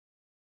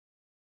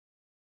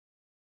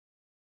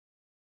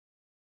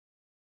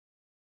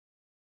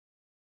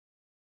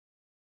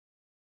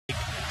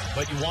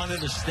but you wanted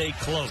to stay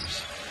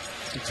close.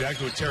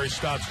 Exactly what Terry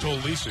Stotts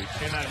told Lisa. You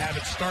cannot have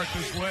it start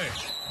this way.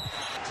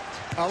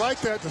 I like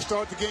that to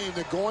start the game.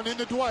 They're going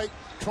into Dwight,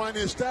 trying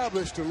to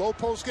establish the low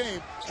post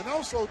game, and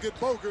also get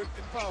Bogut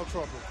in foul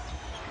trouble.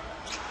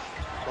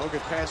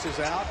 Bogut passes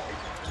out,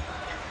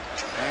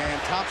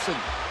 and Thompson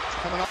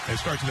coming up. They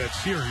start to that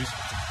series,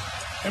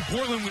 and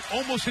Portland would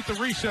almost hit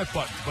the reset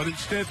button, but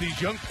instead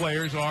these young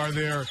players are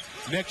their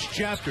next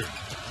chapter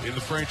in the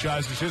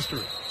franchise's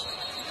history.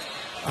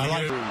 I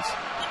like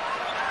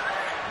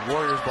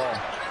Warriors ball.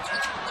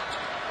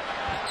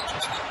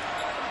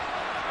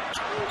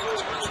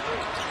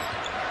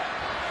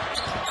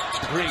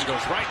 Green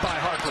goes right by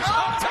Harkless.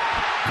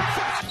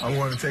 I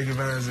want to take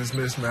advantage of this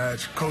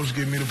mismatch. Coach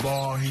give me the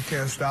ball. He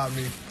can't stop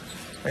me.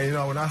 And, you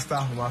know, when I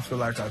stop him, I feel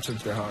like I took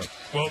their heart.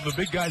 Well, the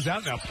big guy's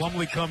out now.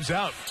 Plumlee comes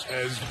out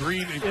as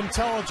Green.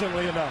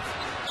 Intelligently enough.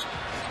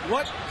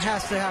 What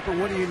has to happen?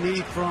 What do you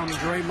need from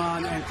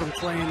Draymond and from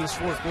Clay in this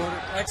fourth quarter?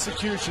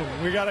 Execution.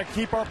 We got to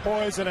keep our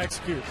poise and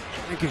execute.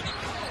 Thank you.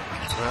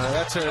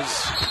 That's as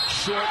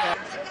short.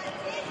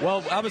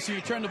 Well, obviously,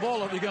 you turn the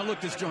ball over, you're going to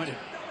look disjointed.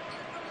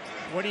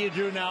 What do you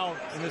do now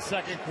in the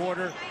second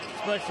quarter,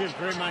 especially if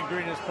Draymond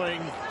Green is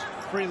playing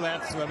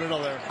freelance in the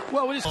middle there?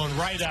 Well, we just Going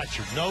right at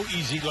you. No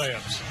easy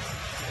layups.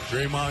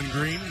 Draymond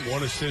Green,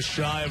 1 assist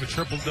shy of a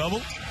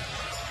triple-double.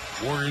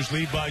 Warriors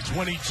lead by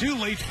 22,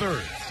 late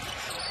third.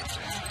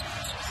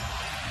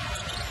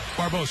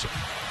 Barbosa.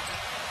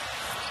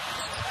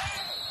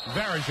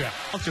 Varejao.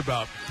 Talked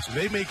about,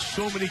 they make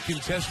so many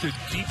contested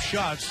deep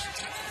shots.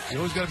 You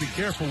always got to be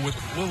careful with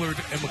Lillard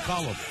and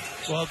McCollum.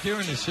 Well,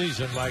 during the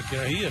season,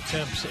 he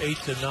attempts 8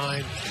 to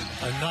 9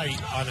 a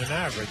night on an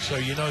average. So,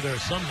 there are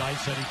some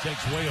nights that he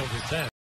takes way over 10.